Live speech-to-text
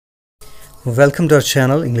Welcome to our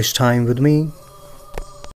channel English Time with me.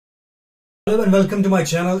 Hello and welcome to my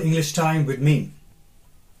channel English Time with me.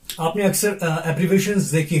 आपने अक्सर abbreviations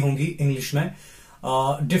देखी होंगी English में,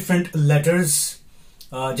 different letters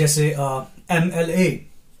जैसे MLA.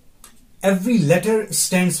 Every letter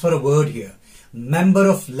stands for a word here. Member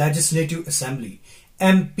of Legislative Assembly.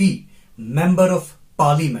 MP, Member of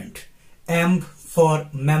Parliament. M for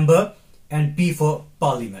Member and P for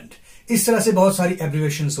Parliament. इस तरह से बहुत सारी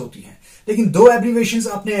एब्रिविएशंस होती हैं, लेकिन दो एब्रिविएशंस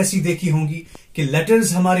आपने ऐसी देखी होंगी कि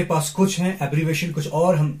लेटर्स हमारे पास कुछ हैं, एब्रिविएशन कुछ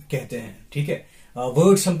और हम कहते हैं. ठीक है,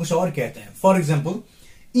 वर्ड्स हम कुछ और कहते हैं. फॉर एग्जांपल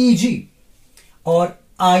EG और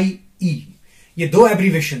IE, ये दो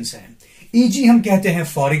एब्रिविएशंस हैं. EG हम कहते हैं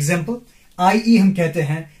फॉर एग्जांपल, IE हम कहते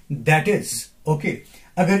हैं दैट इज. ओके,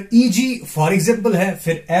 अगर EG फॉर एग्जांपल है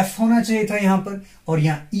फिर F होना चाहिए था यहां पर, और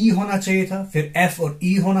यहां E होना चाहिए था, फिर F और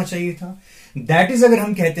E होना चाहिए था. दैट इज अगर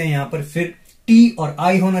हम कहते हैं यहां पर फिर T और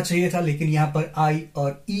I होना चाहिए था, लेकिन यहां पर I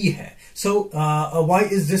और E है. So why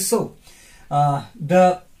is this so?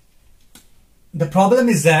 The problem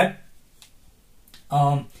is that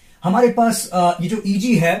हमारे पास ये जो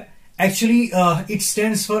EG है actually it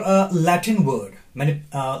stands for a Latin word. मैंने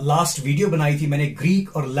लास्ट वीडियो बनाई थी, मैंने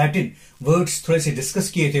ग्रीक और लैटिन वर्ड्स थोड़े से डिस्कस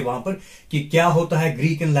किए थे वहां पर कि क्या होता है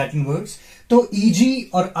ग्रीक एंड लैटिन वर्ड्स. तो EG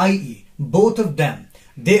और IE, both of them,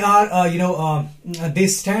 they are they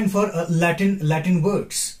stand for Latin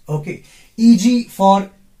words. Okay, EG for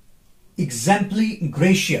exempli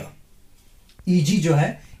gratia. EG जो है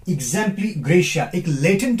exempli gratia एक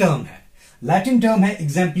Latin term है, Latin term है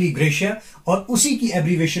exempli gratia, और उसी की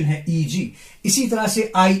एब्रीवेशन है EG. इसी तरह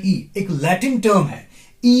से IE एक Latin term है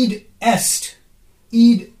e.g.and.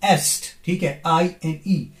 e.g.and, ठीक है,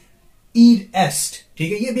 I-N-E, e.g.and,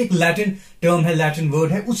 ठीक है, ये भी एक लैटिन टर्म है, लैटिन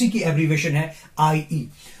वर्ड है, उसी की एब्रीवेशन है IE.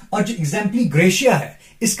 और जो एग्जाम्पली ग्रेशिया है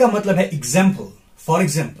इसका मतलब है एग्जाम्पल, फॉर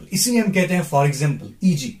एग्जाम्पल, इसलिए हम कहते हैं फॉर एग्जाम्पल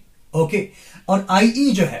EG. ओके, और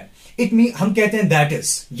IE जो है इट मीन हम कहते हैं दैट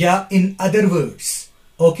इज या in other words.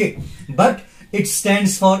 Okay, but it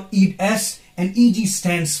stands for eat and EG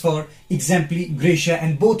stands for exempli gratia,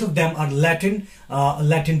 and both of them are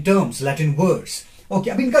Latin terms, Latin words. Okay,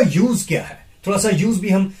 अब इनका use क्या है, थोड़ा सा यूज भी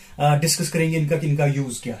हम डिस्कस करेंगे इनका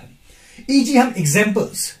यूज क्या है. EG हम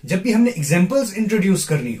एग्जाम्पल्स, जब भी हमने एग्जाम्पल्स इंट्रोड्यूस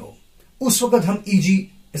करनी हो उस वक्त हम EG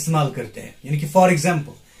इस्तेमाल करते हैं. यानी कि फॉर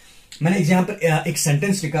एग्जाम्पल मैंने यहां पर एक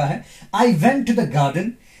सेंटेंस लिखा है, I went to the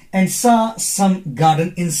garden and सा सम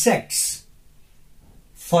गार्डन इंसेक्ट्स.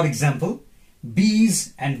 फॉर एग्जाम्पल बीज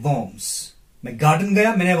एंड वॉर्म्स. मैं गार्डन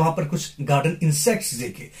गया, मैंने वहां पर कुछ गार्डन इंसेक्ट्स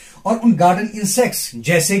देखे, और उन गार्डन इंसेक्ट्स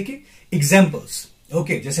जैसे कि एग्जाम्पल्स.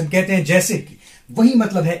 ओके, जैसे हम कहते हैं जैसे कि, वही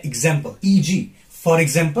मतलब है एग्जाम्पल, EG फॉर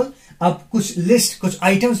एग्जाम्पल. अब कुछ लिस्ट, कुछ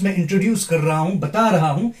आइटम्स मैं इंट्रोड्यूस कर रहा हूं, बता रहा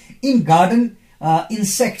हूं इन गार्डन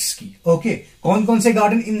इंसेक्ट्स की. ओके, कौन कौन से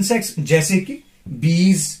गार्डन इंसेक्ट्स, जैसे कि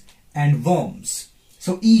बीज and worms.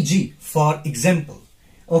 So EG for example.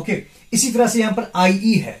 Okay, इसी तरह से यहां पर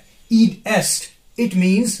IE है, eat, it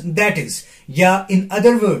means that is, या इन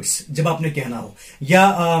अदर वर्ड्स जब आपने कहना हो,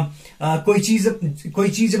 या कोई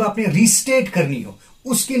चीज जब आपने रीस्टेट करनी हो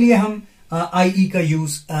उसके लिए हम IE का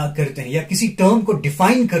यूज करते हैं, या किसी टर्म को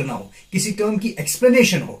डिफाइन करना हो, किसी टर्म की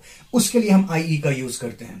एक्सप्लेनेशन हो, उसके लिए हम IE का यूज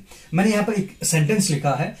करते हैं. मैंने यहां पर एक सेंटेंस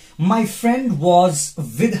लिखा है, my friend was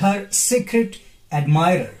with her secret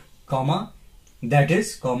admirer, comma, that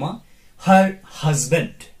is, comma, her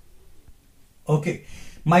husband. Okay,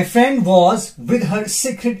 my friend was with her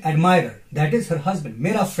secret admirer, that is her husband.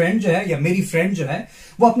 मेरा फ्रेंड जो है या मेरी फ्रेंड जो है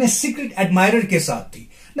वो अपने सीक्रेट एडमायरर के साथ थी.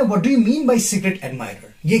 ना, what do you mean by secret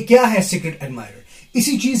admirer? ये क्या है सीक्रेट एडमायरर?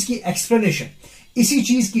 इसी चीज की एक्सप्लेनेशन, इसी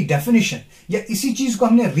चीज की डेफिनेशन, या इसी चीज को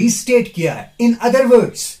हमने रीस्टेट किया है. In other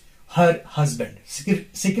words, her husband.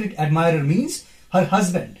 Secret admirer means her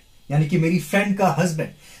husband, यानी कि मेरी फ्रेंड का हस्बैंड.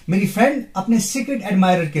 मेरी फ्रेंड अपने सीक्रेट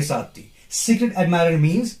एडमायरर के साथ थी. Secret admirer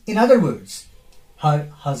means in other words her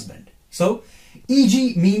husband. So EG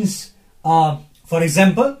means for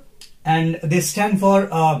example, and they stand for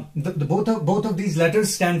both of these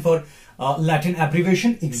letters stand for Latin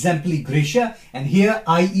abbreviation exempli gratia, and here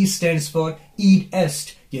IE stands for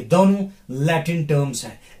eat. ये दोनों Latin terms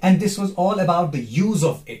हैं, and this was all about the use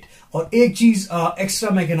of it. और एक चीज extra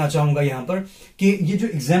मैं कहना चाहूंगा यहां पर कि ये जो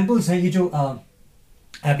एग्जाम्पल्स हैं, ये जो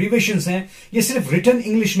एब्रिविएशंस हैं, ये सिर्फ रिटन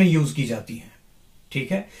इंग्लिश में यूज की जाती हैं.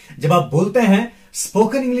 ठीक है, जब आप बोलते हैं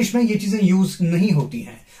स्पोकन इंग्लिश में ये चीजें यूज नहीं होती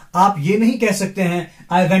हैं. आप ये नहीं कह सकते हैं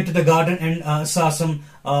I went to the garden and सा सम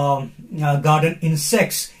गार्डन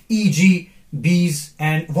इंसेक्ट्स, EG बीज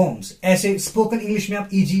एंड वॉर्म्स। ऐसे स्पोकन इंग्लिश में आप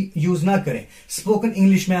ईजी यूज ना करें, स्पोकन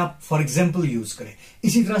इंग्लिश में आप फॉर एग्जाम्पल यूज करें।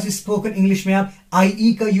 इसी तरह से स्पोकन इंग्लिश में आप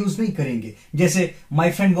आई का यूज नहीं करेंगे, जैसे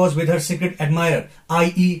my friend was with her secret admire,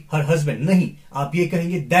 I her husband नहीं, आप ये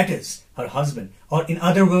कहेंगे दैट इज हर हस्बैंड, और in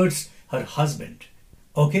other words her husband.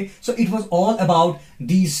 Okay, so it was all about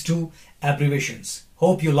these two abbreviations.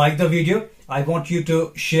 Hope you like the video. I want you to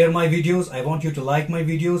share my videos. I want you to like my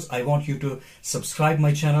videos. I want you to subscribe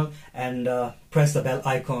my channel and press the bell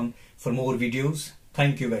icon for more videos.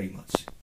 Thank you very much.